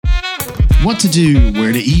what to do,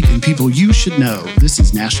 where to eat, and people you should know. This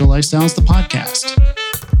is Nashville Lifestyles, the podcast.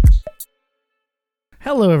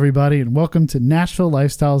 Hello, everybody, and welcome to Nashville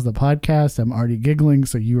Lifestyles, the podcast. I'm already giggling,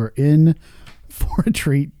 so you are in for a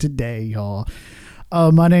treat today, y'all.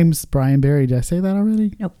 My name's Brian Barry. Did I say that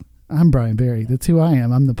already? Nope. I'm Brian Barry. That's who I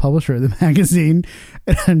am. I'm the publisher of the magazine,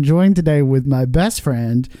 and I'm joined today with my best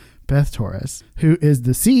friend, Beth Torres, who is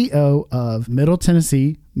the CEO of Middle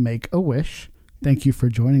Tennessee Make-A-Wish. Thank you for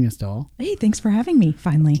joining us, doll. Hey, thanks for having me,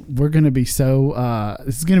 finally. We're going to be this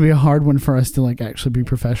is going to be a hard one for us to actually be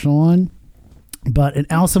professional on. And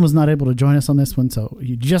Allison was not able to join us on this one, so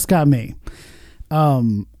you just got me. I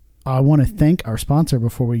want to thank our sponsor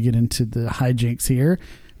before we get into the hijinks here.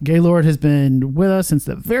 Gaylord has been with us since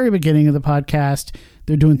the very beginning of the podcast.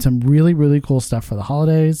 They're doing some really, really cool stuff for the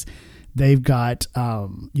holidays. They've got,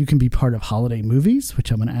 you can be part of holiday movies, which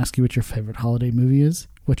I'm going to ask you what your favorite holiday movie is.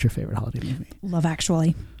 What's your favorite holiday movie? Love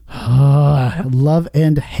Actually. Love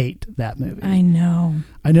and hate that movie. I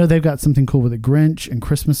know they've got something cool with The Grinch and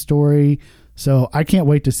Christmas Story. So I can't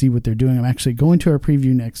wait to see what they're doing. I'm actually going to our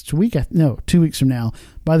preview next week. 2 weeks from now.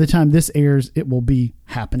 By the time this airs, it will be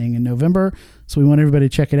happening in November. So we want everybody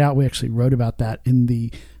to check it out. We actually wrote about that in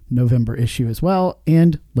the November issue as well.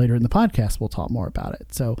 And later in the podcast, we'll talk more about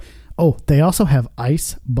it. So, they also have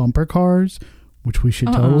ice bumper cars, which we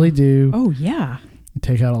should totally do. Oh, yeah.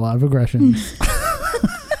 Take out a lot of aggressions.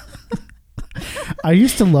 I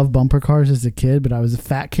used to love bumper cars as a kid, but I was a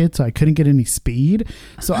fat kid, so I couldn't get any speed.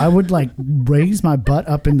 So I would raise my butt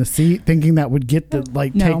up in the seat, thinking that would get take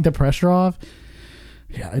the pressure off.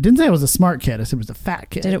 Yeah, I didn't say I was a smart kid. I said I was a fat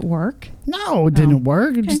kid. Did it work? No, it didn't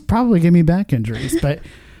work. It just probably gave me back injuries, but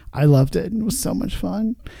I loved it. It was so much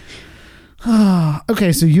fun.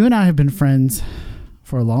 Okay, so you and I have been friends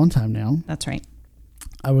for a long time now. That's right.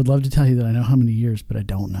 I would love to tell you that I know how many years, but I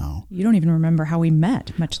don't know. You don't even remember how we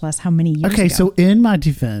met, much less how many years ago. So in my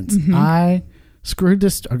defense, I screwed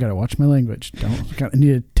this. I got to watch my language. I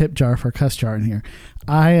need a tip jar for a cuss jar in here.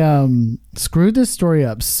 I screwed this story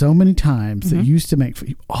up so many times that you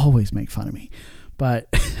always make fun of me.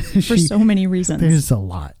 But for so many reasons. There's a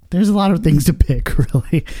lot. There's a lot of things to pick,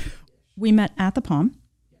 really. We met at the Palm.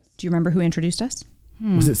 Do you remember who introduced us?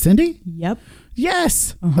 Was it Cindy? Yep.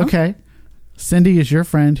 Yes. Okay. Cindy is your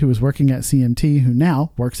friend who was working at CMT, who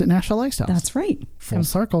now works at Nashville Lifestyles. That's right. Full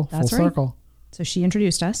circle. So she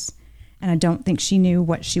introduced us, and I don't think she knew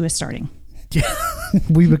what she was starting. Yeah.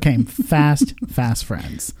 We became fast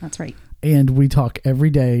friends. That's right. And we talk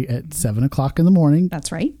every day at 7:00 in the morning.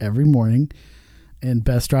 That's right. Every morning. And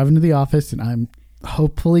Beth's driving to the office, and I'm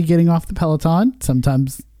hopefully getting off the Peloton.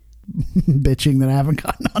 Sometimes bitching that I haven't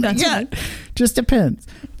gotten on it yet. Right. Just depends.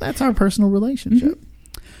 That's our personal relationship.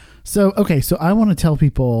 So I want to tell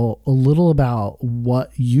people a little about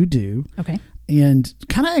what you do. Okay. And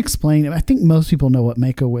kind of explain, I think most people know what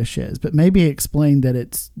Make-A-Wish is, but maybe explain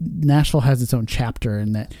that Nashville has its own chapter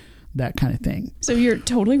and that kind of thing. So you're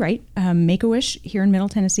totally right. Make-A-Wish here in Middle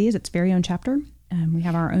Tennessee is its very own chapter. We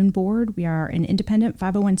have our own board. We are an independent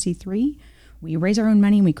 501c3. We raise our own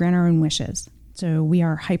money and we grant our own wishes. So we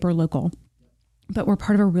are hyper local, but we're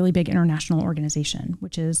part of a really big international organization,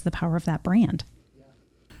 which is the power of that brand.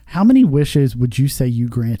 How many wishes would you say you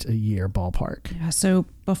grant a year, ballpark? Yeah, so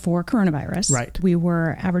before coronavirus, right, we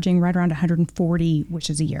were averaging right around 140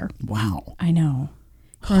 wishes a year. Wow. I know.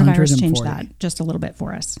 Coronavirus changed that just a little bit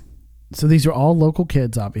for us. So these are all local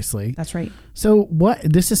kids, obviously. That's right. So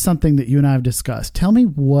this is something that you and I have discussed. Tell me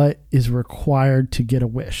what is required to get a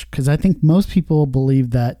wish. Because I think most people believe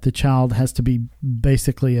that the child has to be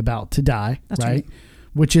basically about to die, right?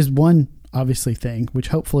 Which is one, obviously, thing, which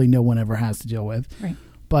hopefully no one ever has to deal with. Right.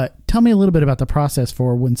 But tell me a little bit about the process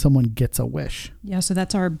for when someone gets a wish. Yeah, so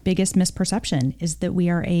that's our biggest misperception, is that we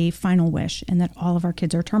are a final wish and that all of our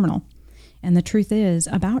kids are terminal. And the truth is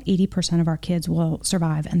about 80% of our kids will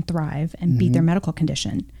survive and thrive and beat their medical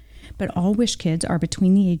condition. But all wish kids are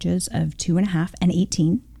between the ages of 2.5 and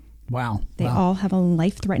 18. Wow. They all have a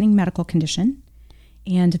life-threatening medical condition,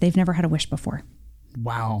 and they've never had a wish before.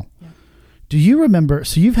 Wow. Yeah. Do you remember,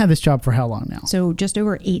 so you've had this job for how long now? So just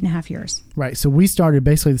over 8.5 years. Right. So we started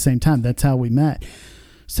basically the same time. That's how we met.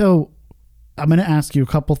 So I'm going to ask you a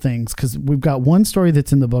couple things because we've got one story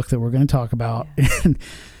that's in the book that we're going to talk about. Yeah. And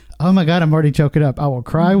oh my God, I'm already choking up. I will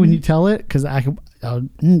cry when you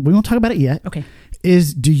we won't talk about it yet. Okay.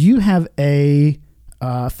 Do you have a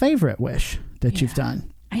favorite wish that you've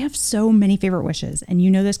done? I have so many favorite wishes, and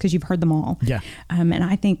you know this because you've heard them all. Yeah. And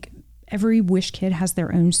I think every wish kid has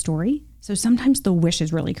their own story. So sometimes the wish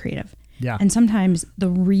is really creative. Yeah. And sometimes the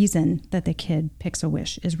reason that the kid picks a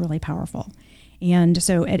wish is really powerful. And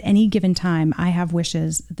so at any given time, I have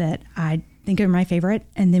wishes that I think are my favorite,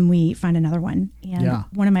 and then we find another one. And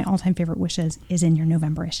one of my all-time favorite wishes is in your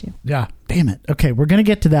November issue. Yeah. Damn it. Okay, we're going to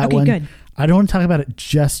get to that one. Good. I don't want to talk about it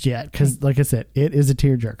just yet because, like I said, it is a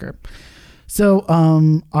tearjerker. So,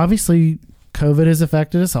 obviously, COVID has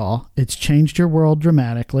affected us all. It's changed your world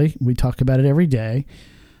dramatically. We talk about it every day.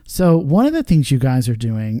 So one of the things you guys are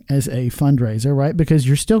doing as a fundraiser, right? Because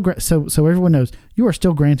you're still, so everyone knows you are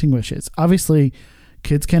still granting wishes. Obviously,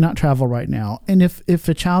 kids cannot travel right now. And if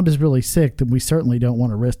a child is really sick, then we certainly don't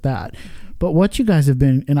want to risk that. But what you guys have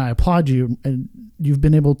been, and I applaud you, and you've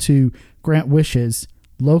been able to grant wishes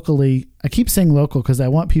locally. I keep saying local because I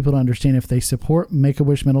want people to understand if they support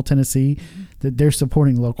Make-A-Wish Middle Tennessee, that they're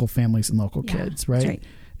supporting local families and local kids, right? That's right.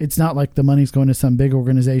 It's not like the money's going to some big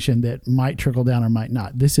organization that might trickle down or might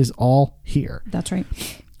not. This is all here. That's right.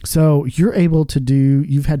 So you're able to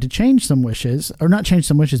you've had to change some wishes, or not change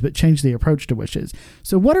some wishes, but change the approach to wishes.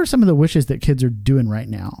 So what are some of the wishes that kids are doing right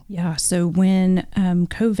now? Yeah. So when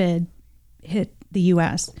COVID hit the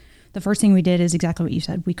U.S., the first thing we did is exactly what you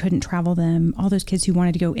said. We couldn't travel them. All those kids who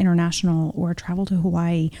wanted to go international or travel to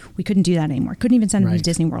Hawaii, we couldn't do that anymore. Couldn't even send them to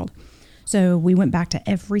Disney World. So we went back to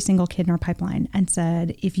every single kid in our pipeline and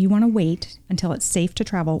said, if you want to wait until it's safe to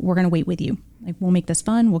travel, we're going to wait with you. Like, we'll make this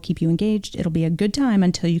fun. We'll keep you engaged. It'll be a good time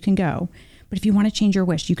until you can go. But if you want to change your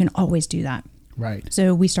wish, you can always do that. Right.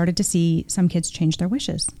 So we started to see some kids change their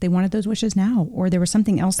wishes. They wanted those wishes now, or there was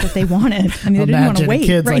something else that they wanted. I mean, they didn't want to wait.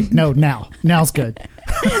 Kids like, no, now. Now's good.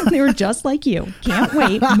 They were just like you. Can't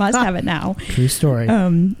wait. Must have it now. True story.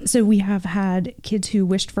 So we have had kids who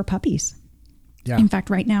wished for puppies. Yeah. In fact,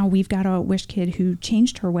 right now we've got a wish kid who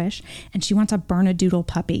changed her wish, and she wants a Bernedoodle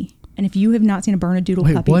puppy. And if you have not seen a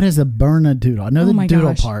Bernedoodle puppy, what is a Bernedoodle? I know the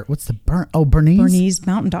doodle part. What's the Bernese? Bernese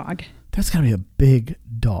mountain dog. That's got to be a big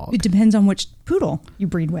dog. It depends on which poodle you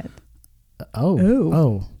breed with.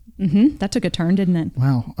 Oh. Mm-hmm. That took a turn, didn't it?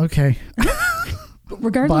 Wow. Okay.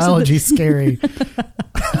 Regardless, biology's scary.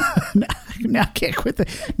 Now I can't quit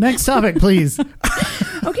the next topic, please.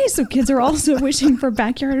 Okay, so kids are also wishing for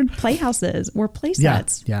backyard playhouses or play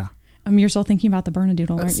sets. Yeah. You're still thinking about the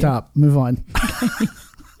Bernedoodle, aren't you? Stop. Move on.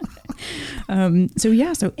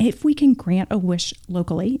 So if we can grant a wish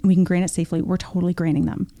locally and we can grant it safely, we're totally granting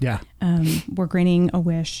them. Yeah. We're granting a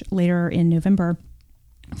wish later in November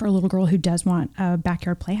for a little girl who does want a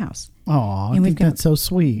backyard playhouse. Oh, I think that's so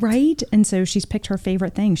sweet. Right? And so she's picked her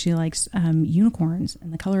favorite thing. She likes unicorns,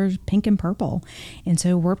 and the colors pink and purple. And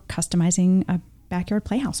so we're customizing a backyard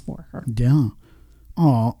playhouse for her. Yeah.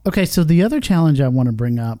 Oh, okay. So the other challenge I want to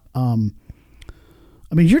bring up, I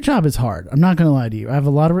mean, your job is hard. I'm not going to lie to you. I have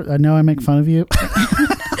I know I make fun of you.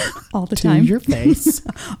 All the time. To your face.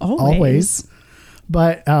 Always.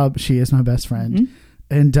 But she is my best friend. Mm-hmm.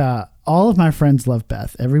 And all of my friends love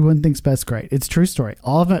Beth. Everyone thinks Beth's great. It's a true story.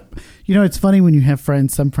 All of it. You know, it's funny when you have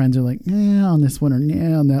friends. Some friends are like, yeah, on this one or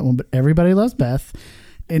yeah, on that one. But everybody loves Beth.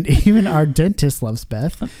 And even our dentist loves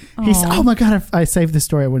Beth. He's, oh my God, I saved this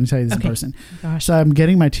story. I wouldn't tell you this in person. Gosh. So I'm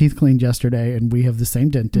getting my teeth cleaned yesterday, and we have the same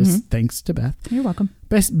dentist, thanks to Beth. You're welcome.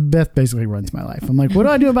 Beth basically runs my life. I'm like, what do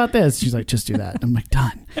I do about this? She's like, just do that. I'm like,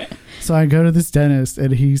 done. So I go to this dentist,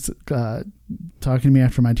 and he's talking to me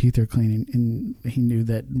after my teeth are cleaning, and he knew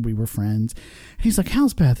that we were friends. He's like,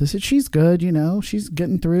 how's Beth? I said, she's good. You know, she's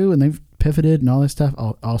getting through, and they've pivoted and all this stuff.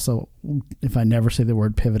 Also, if I never say the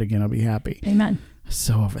word pivot again, I'll be happy. Amen.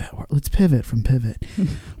 So over that word. Let's pivot from pivot.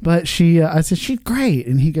 But I said, she's great.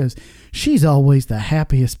 And he goes, she's always the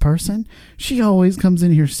happiest person. She always comes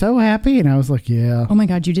in here so happy. And I was like, yeah. Oh my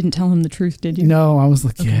God, you didn't tell him the truth, did you? No, I was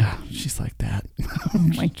like, yeah, she's like that. Oh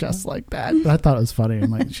my just like that. But I thought it was funny.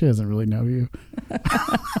 I'm like, she doesn't really know you.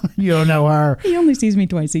 You don't know her. He only sees me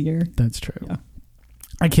twice a year. That's true. Yeah.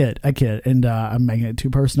 I kid. And I'm making it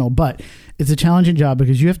too personal. But it's a challenging job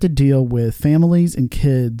because you have to deal with families and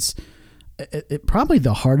kids it probably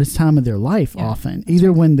the hardest time of their life often,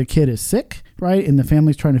 either when the kid is sick, right, and the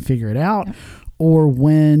family's trying to figure it out, or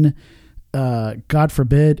when, God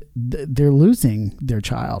forbid, they're losing their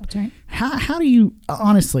child. That's right. How do you,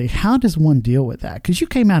 honestly, how does one deal with that? Because you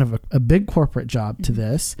came out of a big corporate job to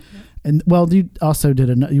this, and well, you also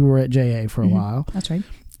you were at JA for a while. That's right.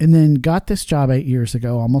 And then got this job 8 years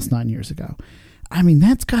ago, almost 9 years ago. I mean,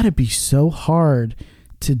 that's got to be so hard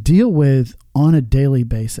to deal with on a daily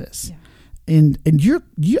basis. Yeah. And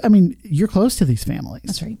you're close to these families.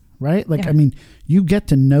 That's right. Right? Like, I mean, you get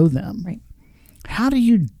to know them. Right. How do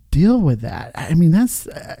you deal with that? I mean, I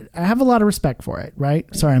have a lot of respect for it, right?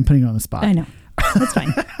 Sorry, I'm putting you on the spot. I know. That's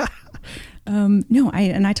fine.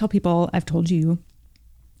 I tell people, I've told you,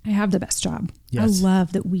 I have the best job. Yes. I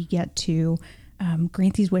love that we get to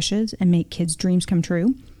grant these wishes and make kids' dreams come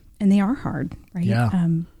true. and they are hard, right? Yeah.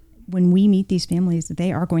 When we meet these families,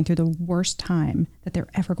 they are going through the worst time that they're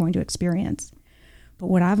ever going to experience. But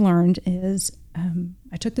what I've learned is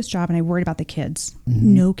I took this job and I worried about the kids.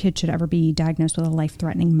 Mm-hmm. No kid should ever be diagnosed with a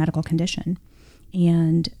life-threatening medical condition.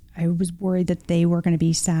 And I was worried that they were going to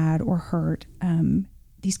be sad or hurt.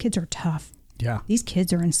 These kids are tough. Yeah. These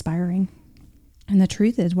kids are inspiring. And the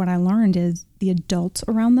truth is, what I learned is the adults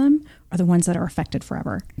around them are the ones that are affected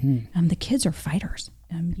forever. The kids are fighters.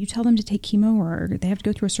 You tell them to take chemo or they have to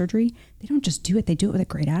go through a surgery. They don't just do it. They do it with a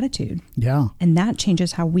great attitude. Yeah. And that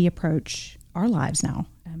changes how we approach our lives now.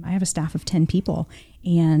 I have a staff of 10 people,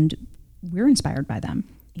 and we're inspired by them.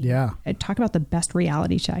 Yeah. I talk about the best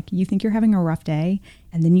reality check. You think you're having a rough day,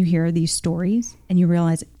 and then you hear these stories, and you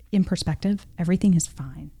realize in perspective, everything is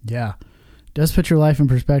fine. Yeah. Does put your life in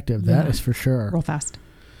perspective. That is for sure. Real fast.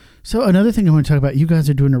 So another thing I want to talk about, you guys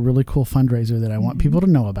are doing a really cool fundraiser that I want people to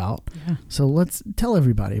know about. Yeah. So let's tell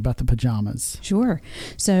everybody about the pajamas. Sure.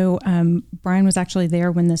 So Brian was actually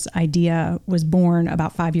there when this idea was born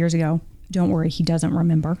about 5 years ago. Don't worry, he doesn't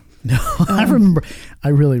remember. No, I remember. I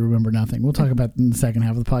really remember nothing. We'll talk about it in the second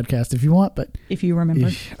half of the podcast if you want, but if you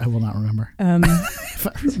remember, I will not remember. If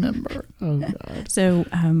I remember, oh God. So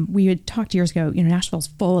we had talked years ago. Nashville's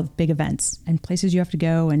full of big events and places you have to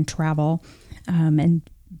go and travel, and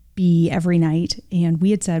be every night. And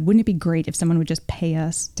we had said, wouldn't it be great if someone would just pay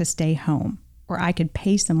us to stay home? Or I could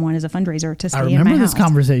pay someone as a fundraiser to stay in my house. I remember this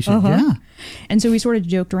conversation. Yeah. And so we sort of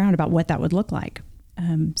joked around about what that would look like.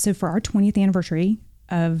 So for our 20th anniversary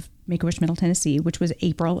of Make-A-Wish Middle Tennessee, which was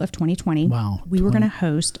April of 2020, we were going to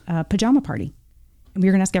host a pajama party. And we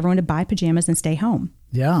were going to ask everyone to buy pajamas and stay home.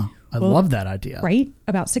 Yeah. I love that idea. Right?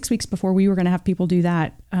 About 6 weeks before we were going to have people do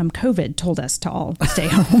that, COVID told us to all stay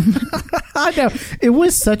home. I know. It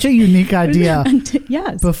was such a unique idea.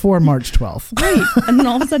 Yes. Before March 12th. Right. And then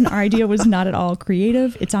all of a sudden our idea was not at all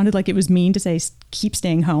creative. It sounded like it was mean to say, keep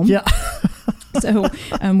staying home. Yeah. So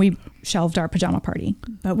we shelved our pajama party,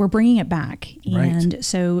 but we're bringing it back. And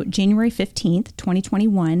so January 15th,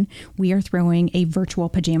 2021, we are throwing a virtual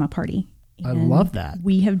pajama party. I love that.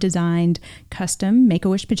 We have designed custom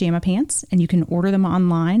Make-A-Wish pajama pants, and you can order them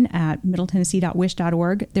online at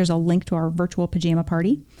middletennessee.wish.org. There's a link to our virtual pajama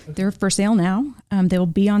party. They're for sale now. They'll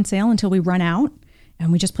be on sale until we run out.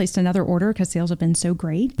 And we just placed another order because sales have been so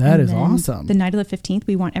great. That is awesome. The night of the 15th,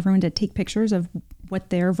 we want everyone to take pictures of what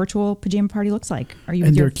their virtual pajama party looks like.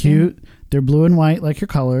 And they're cute. They're blue and white like your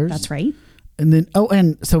colors. That's right. And then,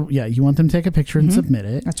 you want them to take a picture and submit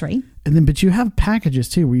it. That's right. And then, but you have packages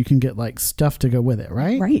too where you can get like stuff to go with it,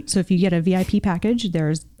 right? Right. So if you get a VIP package,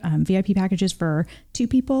 there's VIP packages for 2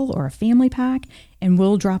 people or a family pack, and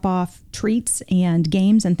we'll drop off treats and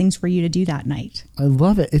games and things for you to do that night. I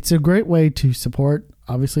love it. It's a great way to support,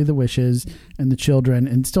 obviously, the Wishes and the children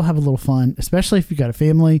and still have a little fun, especially if you got a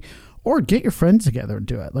family, or get your friends together and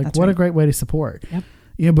do it. Like, a great way to support. Yep.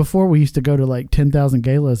 Before we used to go to like 10,000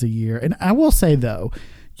 galas a year. And I will say though,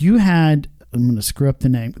 you had, I'm going to screw up the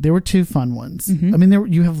name. There were 2 fun ones. Mm-hmm. I mean,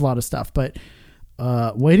 you have a lot of stuff, but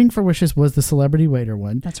Waiting for Wishes was the celebrity waiter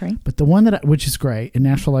one. That's right. But the one which is great, and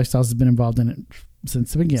Nashville Lifestyles has been involved in it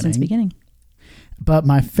since the beginning. But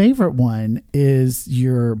my favorite one is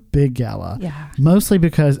your big gala. Yeah. Mostly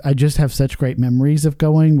because I just have such great memories of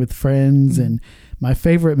going with friends. Mm-hmm. And my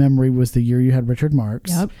favorite memory was the year you had Richard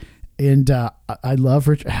Marx. Yep. And I love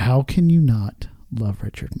Richard. How can you not love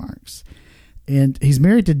Richard Marx? And he's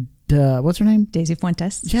married to, what's her name? Daisy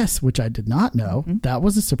Fuentes. Yes, which I did not know. Mm-hmm. That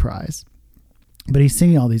was a surprise. But he's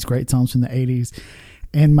singing all these great songs from the 80s.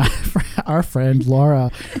 And our friend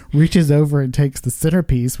Laura reaches over and takes the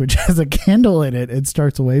centerpiece, which has a candle in it, and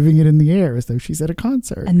starts waving it in the air as though she's at a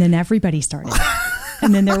concert. And then everybody started.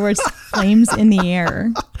 And then there was flames in the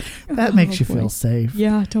air. That makes you feel safe.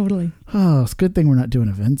 Yeah, totally. Oh, it's a good thing we're not doing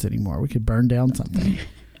events anymore. We could burn down something.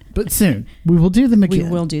 But soon, we will do them again. We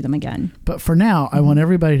will do them again. But for now, I want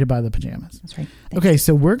everybody to buy the pajamas. That's right. Okay,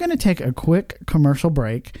 so we're going to take a quick commercial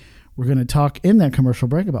break. We're going to talk in that commercial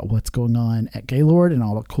break about what's going on at Gaylord and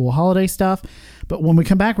all the cool holiday stuff. But when we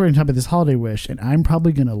come back, we're going to talk about this holiday wish, and I'm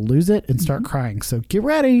probably going to lose it and start crying. So get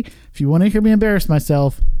ready. If you want to hear me embarrass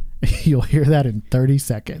myself, you'll hear that in 30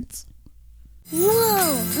 seconds.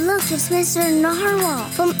 Whoa, look, it's Mr. Narwhal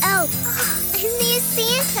from Elf. Oh, and there's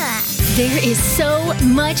Santa. There is so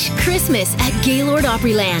much Christmas at Gaylord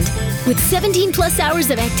Opryland. With 17 plus hours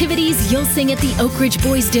of activities, you'll sing at the Oak Ridge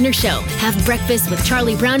Boys Dinner Show, have breakfast with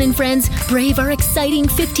Charlie Brown and friends, brave our exciting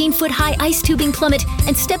 15-foot-high ice tubing plummet,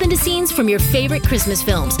 and step into scenes from your favorite Christmas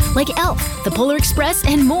films like Elf, The Polar Express,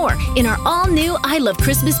 and more in our all-new I Love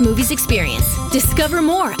Christmas Movies experience. Discover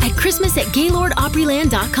more at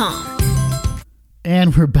christmas@gaylordopryland.com.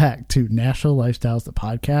 And we're back to Nashville Lifestyles, the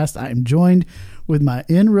podcast. I am joined with my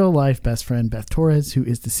in real life best friend, Beth Torres, who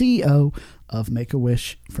is the CEO of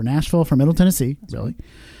Make-A-Wish for Nashville, from Middle Tennessee, really.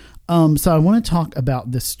 So I want to talk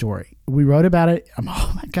about this story. We wrote about it.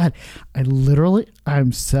 Oh my God.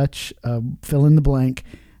 I'm such a fill in the blank.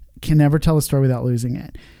 Can never tell a story without losing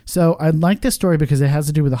it. So I like this story because it has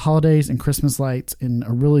to do with the holidays and Christmas lights and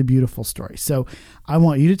a really beautiful story. So I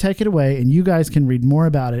want you to take it away, and you guys can read more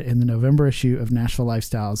about it in the November issue of Nashville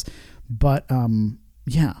Lifestyles. But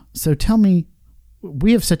yeah, so tell me,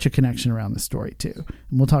 we have such a connection around this story too,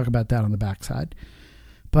 and we'll talk about that on the backside.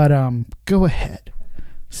 But go ahead.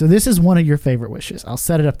 So this is one of your favorite wishes. I'll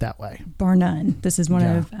set it up that way. Bar none. This is one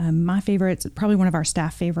of my favorites, probably one of our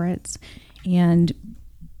staff favorites. And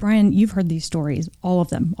Brian, you've heard these stories, all of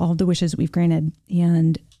them, all of the wishes that we've granted,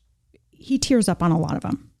 and he tears up on a lot of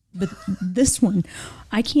them. But this one,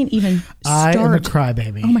 I can't even start. I am a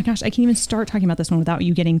crybaby. Oh my gosh, I can't even start talking about this one without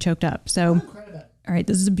you getting choked up. So, all right,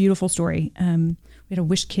 this is a beautiful story. We had a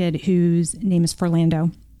wish kid whose name is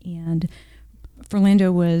Furlando, and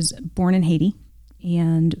Furlando was born in Haiti,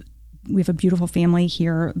 and we have a beautiful family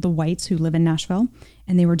here, the Whites, who live in Nashville,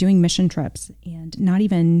 and they were doing mission trips, and not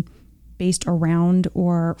even based around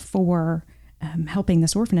or for helping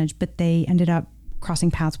this orphanage, but they ended up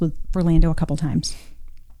crossing paths with Furlando a couple times.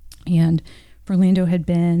 And Furlando had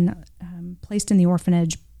been placed in the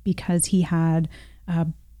orphanage because he had a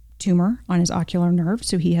tumor on his ocular nerve.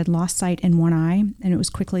 So he had lost sight in one eye, and it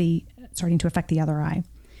was quickly starting to affect the other eye.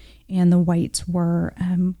 And the Whites were,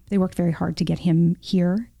 they worked very hard to get him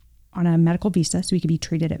here on a medical visa so he could be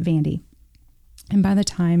treated at Vandy. And by the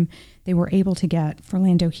time they were able to get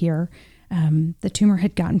Furlando here, the tumor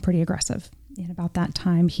had gotten pretty aggressive. And about that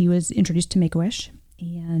time, he was introduced to Make-A-Wish,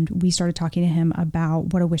 and we started talking to him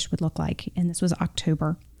about what a wish would look like. And this was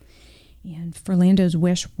October. And Furlando's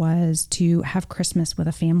wish was to have Christmas with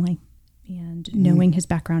a family. And knowing his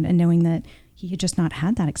background and knowing that he had just not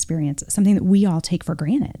had that experience, something that we all take for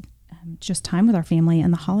granted, just time with our family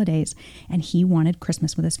and the holidays. And he wanted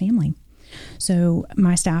Christmas with his family. So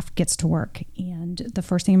my staff gets to work, and the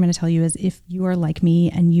first thing I'm going to tell you is, if you are like me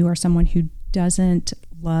and you are someone who doesn't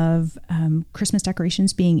love Christmas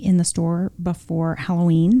decorations being in the store before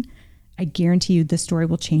Halloween, I guarantee you this story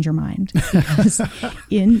will change your mind. Because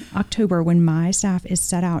in October, when my staff is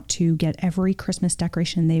set out to get every Christmas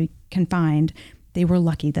decoration they can find, they were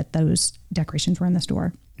lucky that those decorations were in the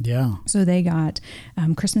store. Yeah. So they got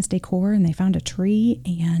Christmas decor, and they found a tree,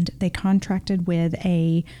 and they contracted with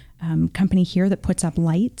a company here that puts up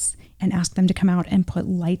lights, and asked them to come out and put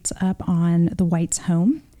lights up on the White's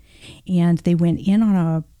home. And they went in on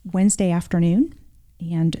a Wednesday afternoon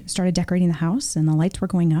and started decorating the house, and the lights were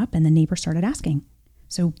going up, and the neighbors started asking,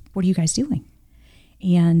 so what are you guys doing?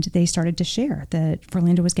 And they started to share that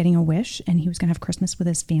Furlando was getting a wish, and he was going to have Christmas with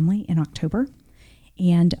his family in October.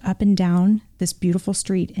 And up and down this beautiful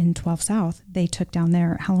street in 12 South, they took down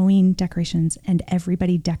their Halloween decorations, and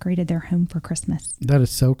everybody decorated their home for Christmas. That is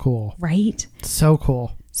so cool. Right? So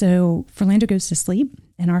cool. So Furlando goes to sleep,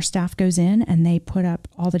 and our staff goes in, and they put up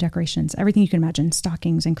all the decorations, everything you can imagine,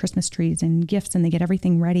 stockings and Christmas trees and gifts, and they get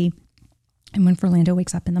everything ready. And when Furlando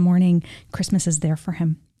wakes up in the morning, Christmas is there for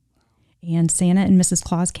him. And Santa and Mrs.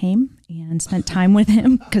 Claus came and spent time with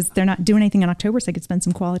him, because they're not doing anything in October, so they could spend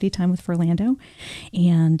some quality time with Furlando.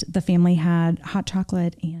 And the family had hot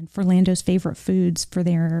chocolate and Furlando's favorite foods for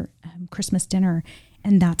their Christmas dinner.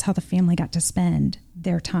 And that's how the family got to spend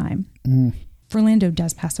their time. Furlando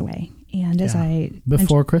does pass away. And as I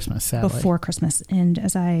before Christmas, sadly. Before Christmas. And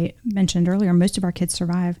as I mentioned earlier, most of our kids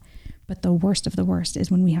survive. But the worst of the worst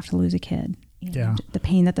is when we have to lose a kid. And the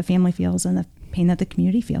pain that the family feels and the pain that the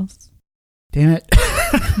community feels. Damn it.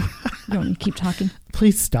 You don't need to keep talking.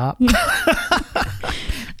 Please stop.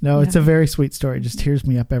 No, it's a very sweet story. It just tears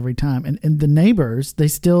me up every time. And the neighbors, they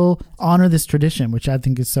still honor this tradition, which I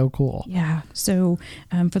think is so cool. Yeah. So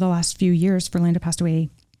for the last few years, Furlando passed away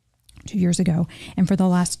 2 years ago. And for the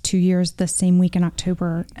last 2 years, the same week in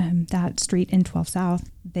October, that street in 12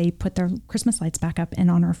 South, they put their Christmas lights back up in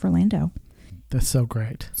honor of Furlando. That's so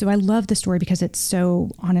great. So I love the story because it's so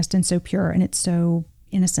honest and so pure, and it's so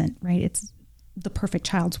innocent, right? It's the perfect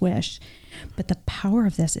child's wish. But the power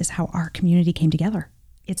of this is how our community came together.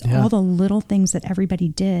 It's all the little things that everybody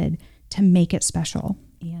did to make it special.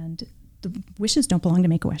 And the wishes don't belong to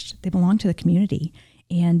Make-A-Wish. They belong to the community.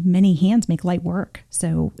 And many hands make light work.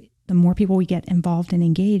 So the more people we get involved and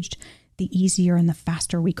engaged, the easier and the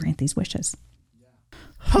faster we grant these wishes.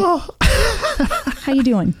 Oh. How you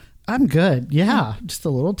doing? I'm good. Yeah, just a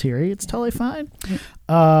little teary. It's totally fine.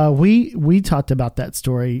 We talked about that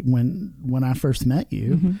story when I first met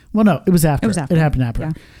you. Mm-hmm. Well, no, it was after. It happened after.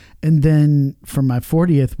 Yeah. And then for my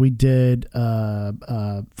 40th, we did a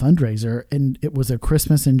fundraiser, and it was a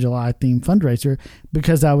Christmas in July themed fundraiser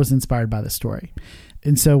because I was inspired by the story.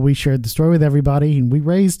 And so we shared the story with everybody, and we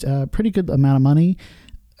raised a pretty good amount of money.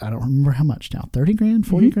 I don't remember how much now, 30 grand,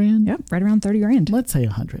 40 grand? Yep, right around 30 grand. Let's say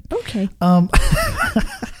 100. Okay.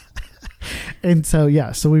 And so,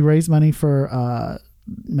 yeah, so we raised money for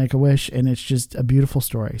Make-A-Wish, and it's just a beautiful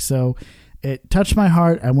story. So it touched my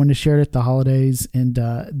heart. I wanted to share it at the holidays. And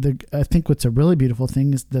I think what's a really beautiful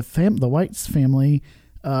thing is the Whites family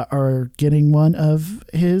are getting one of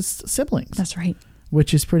his siblings. That's right.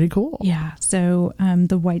 Which is pretty cool. Yeah. So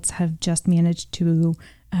the Whites have just managed to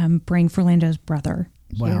bring Fernando's brother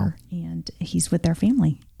here, and he's with their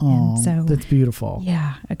family. Oh, so that's beautiful.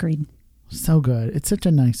 Yeah, agreed. So good. It's such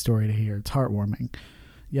a nice story to hear. It's heartwarming.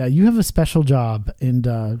 Yeah, you have a special job,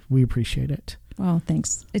 and we appreciate it. Well,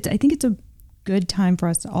 thanks. I think it's a good time for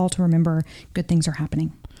us all to remember good things are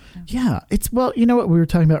happening. Yeah. You know what we were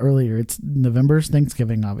talking about earlier? It's November's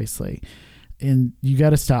Thanksgiving, obviously. And you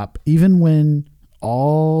got to stop. Even when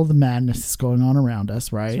all the madness is going on around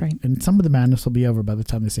us, right? That's right. And some of the madness will be over by the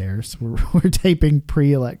time this airs. We're taping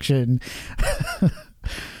pre-election.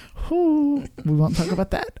 We won't talk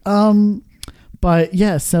about that. But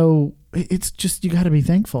yeah, so it's just, you got to be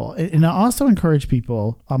thankful. And I also encourage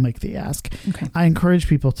people, I'll make the ask. Okay. I encourage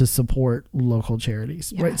people to support local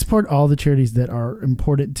charities, right? Support all the charities that are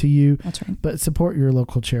important to you. That's right. But support your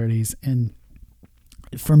local charities. And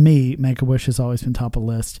for me, Make-A-Wish has always been top of the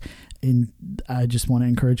list. And I just want to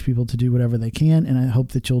encourage people to do whatever they can. And I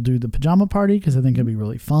hope that you'll do the pajama party because I think it'll be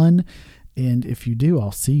really fun. And if you do,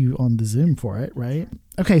 I'll see you on the Zoom for it, right?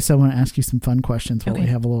 Okay, so I want to ask you some fun questions while we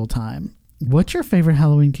have a little time. What's your favorite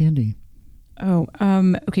Halloween candy? Oh,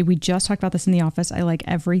 okay. We just talked about this in the office. I like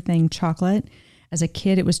everything chocolate. As a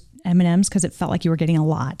kid, it was M&M's because it felt like you were getting a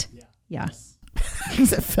lot. Yeah.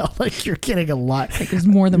 Because it felt like you're getting a lot. Like there's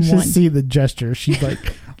more than you one. Should see the gesture. She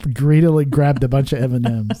like greedily grabbed a bunch of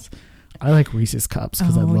M&M's. I like Reese's Cups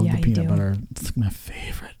because I love the peanut butter. It's my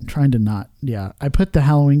favorite. I'm trying to not. Yeah. I put the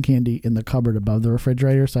Halloween candy in the cupboard above the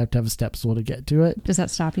refrigerator, so I have to have a step stool to get to it. Does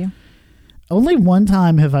that stop you? Only one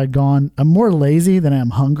time have I gone, I'm more lazy than I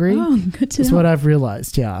am hungry. Oh, good to know. That's what I've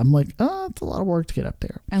realized. Yeah. I'm like, it's a lot of work to get up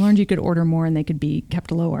there. I learned you could order more and they could be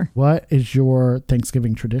kept lower. What is your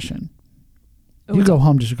Thanksgiving tradition? You go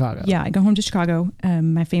home to Chicago. Yeah, I go home to Chicago.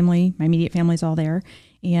 My family, my immediate family is all there.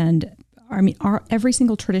 And every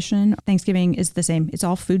single tradition, Thanksgiving is the same. It's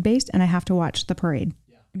all food based, and I have to watch the parade.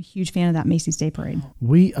 I'm a huge fan of that Macy's Day Parade.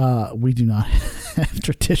 We do not have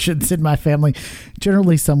traditions in my family.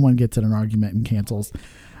 Generally, someone gets in an argument and cancels.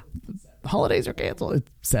 Holidays are canceled.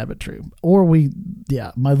 It's sad but true. Or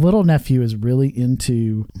my little nephew is really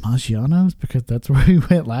into Maggiano's because that's where we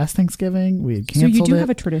went last Thanksgiving. We had canceled it. So you do have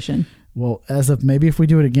a tradition. Well, as of maybe if we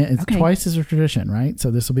do it again, it's twice as a tradition, right?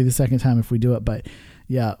 So this will be the second time if we do it. But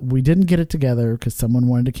yeah, we didn't get it together because someone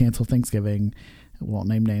wanted to cancel Thanksgiving. I won't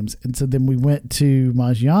name names. And so then we went to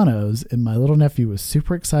Maggiano's, and my little nephew was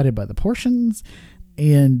super excited by the portions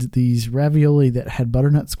and these ravioli that had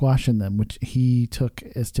butternut squash in them, which he took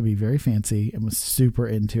as to be very fancy and was super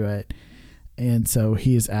into it. And so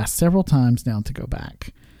he has asked several times now to go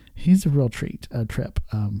back. He's a real trip.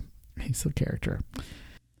 He's a character.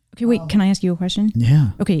 Okay, wait, can I ask you a question? Yeah.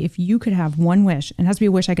 Okay, if you could have one wish, and it has to be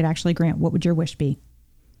a wish I could actually grant, what would your wish be?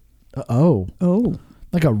 Oh.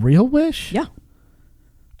 Like a real wish? Yeah.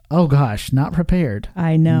 Oh, gosh, not prepared.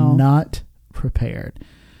 I know. Not prepared.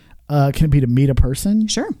 Can it be to meet a person?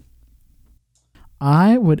 Sure.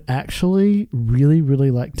 I would actually really,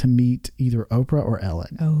 really like to meet either Oprah or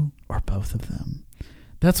Ellen. Oh. Or both of them.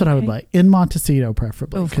 That's what I would like. In Montecito,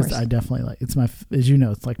 preferably. Because I definitely like, it's as you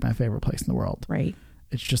know, it's like my favorite place in the world. Right.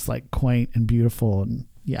 It's just like quaint and beautiful. And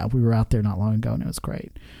yeah, we were out there not long ago and it was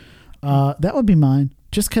great. That would be mine.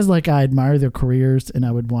 Just because like I admire their careers and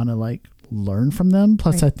I would want to like learn from them.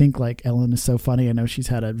 Plus I think like Ellen is so funny. I know she's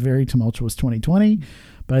had a very tumultuous 2020,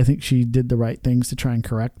 but I think she did the right things to try and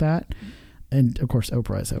correct that. And of course,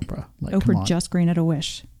 Oprah is Oprah. Like, Oprah just granted a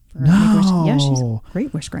wish. No. Yeah, she's a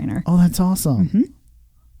great wish granter. Oh, that's awesome. Mm-hmm.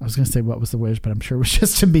 I was going to say what was the wish, but I'm sure it was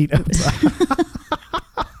just to meet Oprah.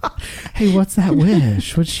 Hey, what's that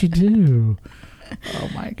wish? What'd she do? Oh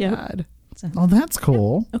my God. Oh, that's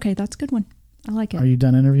cool. Okay, that's a good one. I like it. Are you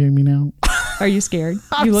done interviewing me now? Are you scared?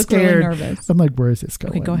 I'm you look scared. really nervous. I'm like, where is this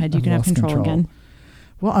going? Okay, go ahead. You can have control again.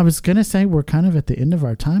 Well, I was going to say we're kind of at the end of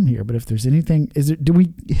our time here, but if there's anything, do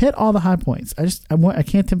we hit all the high points? I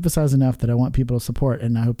can't emphasize enough that I want people to support,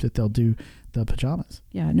 and I hope that they'll do the pajamas.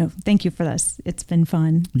 Yeah, no, thank you for this. It's been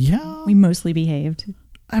fun. Yeah. We mostly behaved.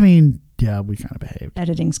 I mean, yeah, we kind of behaved.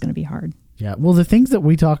 Editing's going to be hard. Yeah. Well, the things that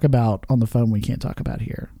we talk about on the phone, we can't talk about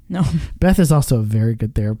here. No. Beth is also a very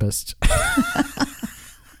good therapist.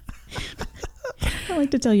 I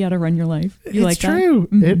like to tell you how to run your life. You It's like true.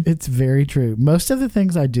 that? Mm-hmm. It's very true. Most of the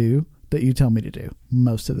things I do that you tell me to do.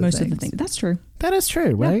 Most of the things. That's true. That is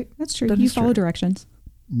true, right? Yeah, that's true. That You is follow true. directions.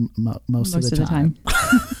 Most of the time.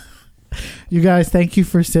 You guys, thank you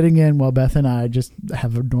for sitting in while Beth and I just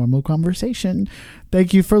have a normal conversation.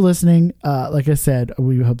 Thank you for listening. Like I said,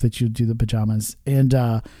 we hope that you do the pajamas. And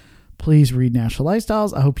please read Nashville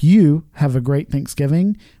Lifestyles. I hope you have a great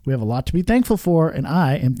Thanksgiving. We have a lot to be thankful for, and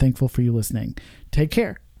I am thankful for you listening. Take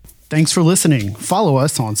care. Thanks for listening. Follow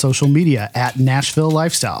us on social media at Nashville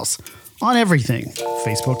Lifestyles on everything: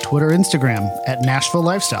 Facebook, Twitter, Instagram at Nashville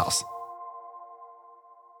Lifestyles.